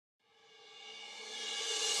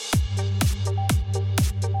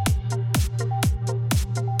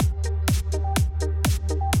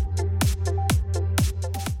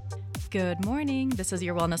Good morning. This is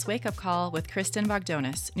your Wellness Wake-Up Call with Kristen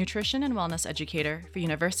Bogdonis, nutrition and wellness educator for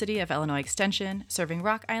University of Illinois Extension, serving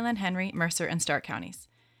Rock Island, Henry, Mercer, and Stark counties.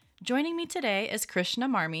 Joining me today is Krishna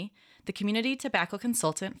Marme, the community tobacco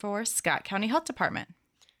consultant for Scott County Health Department.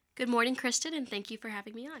 Good morning, Kristen, and thank you for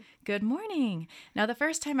having me on. Good morning. Now, the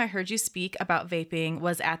first time I heard you speak about vaping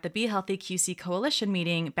was at the Be Healthy QC Coalition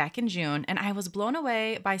meeting back in June, and I was blown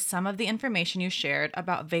away by some of the information you shared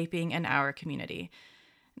about vaping in our community.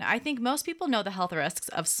 Now, I think most people know the health risks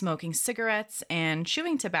of smoking cigarettes and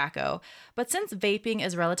chewing tobacco, but since vaping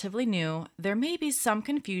is relatively new, there may be some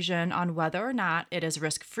confusion on whether or not it is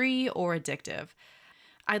risk-free or addictive.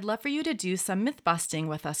 I'd love for you to do some myth-busting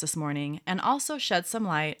with us this morning and also shed some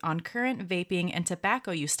light on current vaping and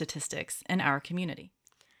tobacco use statistics in our community.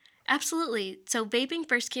 Absolutely. So vaping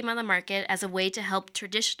first came on the market as a way to help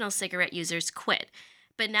traditional cigarette users quit.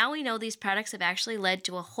 But now we know these products have actually led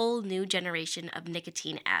to a whole new generation of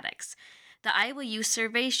nicotine addicts. The Iowa Youth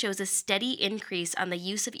Survey shows a steady increase on the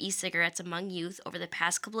use of e-cigarettes among youth over the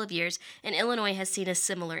past couple of years, and Illinois has seen a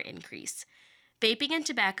similar increase. Vaping and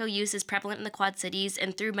tobacco use is prevalent in the Quad Cities,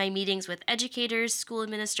 and through my meetings with educators, school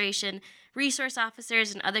administration, resource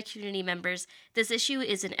officers, and other community members, this issue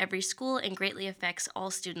is in every school and greatly affects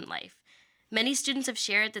all student life. Many students have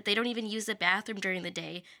shared that they don't even use the bathroom during the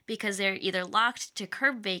day because they're either locked to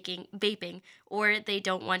curb vaping or they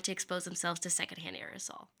don't want to expose themselves to secondhand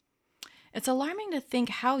aerosol. It's alarming to think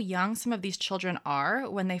how young some of these children are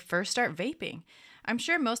when they first start vaping. I'm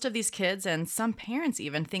sure most of these kids and some parents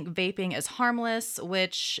even think vaping is harmless,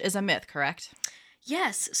 which is a myth, correct?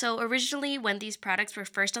 Yes. So originally, when these products were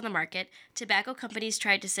first on the market, tobacco companies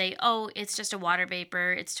tried to say, oh, it's just a water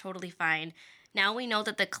vapor, it's totally fine. Now we know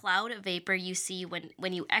that the cloud of vapor you see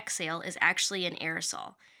when you exhale is actually an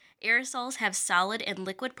aerosol. Aerosols have solid and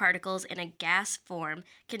liquid particles in a gas form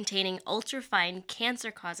containing ultrafine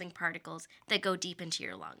cancer-causing particles that go deep into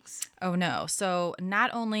your lungs. Oh no. So not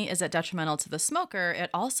only is it detrimental to the smoker, it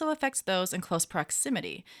also affects those in close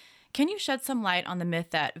proximity. Can you shed some light on the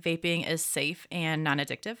myth that vaping is safe and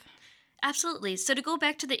non-addictive? Absolutely. So to go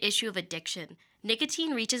back to the issue of addiction,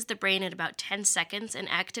 nicotine reaches the brain in about 10 seconds and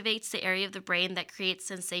activates the area of the brain that creates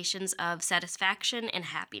sensations of satisfaction and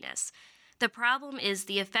happiness. The problem is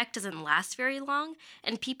the effect doesn't last very long,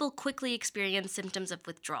 and people quickly experience symptoms of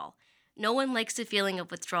withdrawal. No one likes the feeling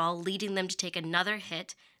of withdrawal, leading them to take another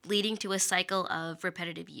hit, leading to a cycle of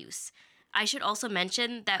repetitive use. I should also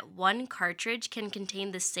mention that one cartridge can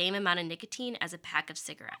contain the same amount of nicotine as a pack of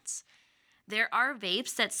cigarettes. There are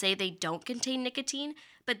vapes that say they don't contain nicotine,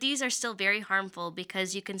 but these are still very harmful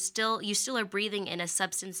because you still are breathing in a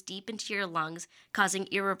substance deep into your lungs, causing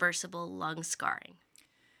irreversible lung scarring.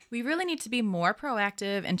 We really need to be more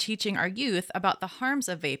proactive in teaching our youth about the harms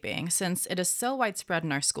of vaping since it is so widespread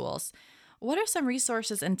in our schools. What are some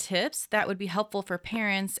resources and tips that would be helpful for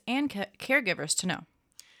parents and caregivers to know?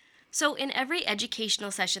 So in every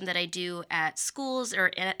educational session that I do at schools or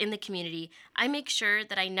in the community, I make sure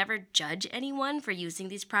that I never judge anyone for using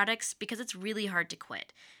these products because it's really hard to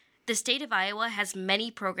quit. The state of Iowa has many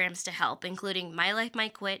programs to help, including My Life, My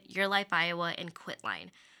Quit, Your Life Iowa, and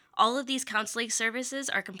Quitline. All of these counseling services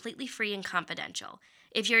are completely free and confidential.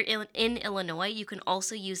 If you're in Illinois, you can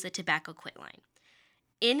also use the Tobacco Quitline.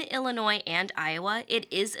 In Illinois and Iowa, it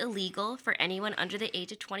is illegal for anyone under the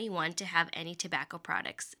age of 21 to have any tobacco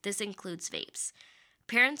products. This includes vapes.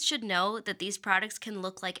 Parents should know that these products can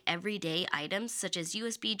look like everyday items such as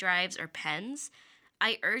USB drives or pens.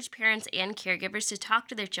 I urge parents and caregivers to talk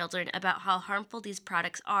to their children about how harmful these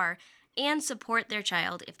products are and support their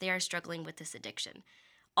child if they are struggling with this addiction.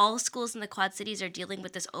 All schools in the Quad Cities are dealing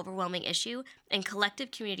with this overwhelming issue, and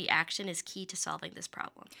collective community action is key to solving this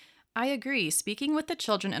problem. I agree. Speaking with the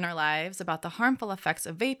children in our lives about the harmful effects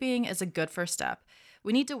of vaping is a good first step.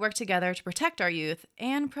 We need to work together to protect our youth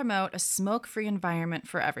and promote a smoke-free environment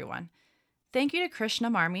for everyone. Thank you to Krishna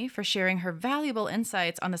Marme for sharing her valuable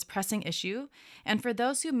insights on this pressing issue. And for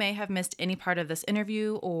those who may have missed any part of this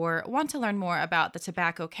interview or want to learn more about the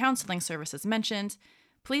tobacco counseling services mentioned,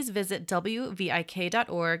 please visit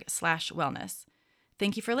wvik.org/wellness.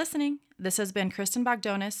 Thank you for listening. This has been Kristen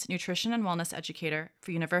Bogdonis, nutrition and wellness educator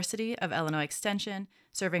for University of Illinois Extension,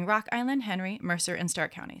 serving Rock Island, Henry, Mercer, and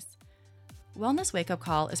Stark counties. Wellness Wake Up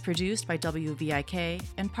Call is produced by WVIK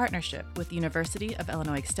in partnership with the University of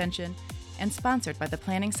Illinois Extension and sponsored by the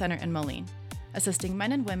Planning Center in Moline, assisting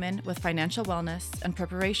men and women with financial wellness and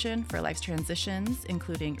preparation for life's transitions,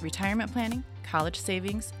 including retirement planning, college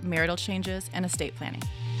savings, marital changes, and estate planning.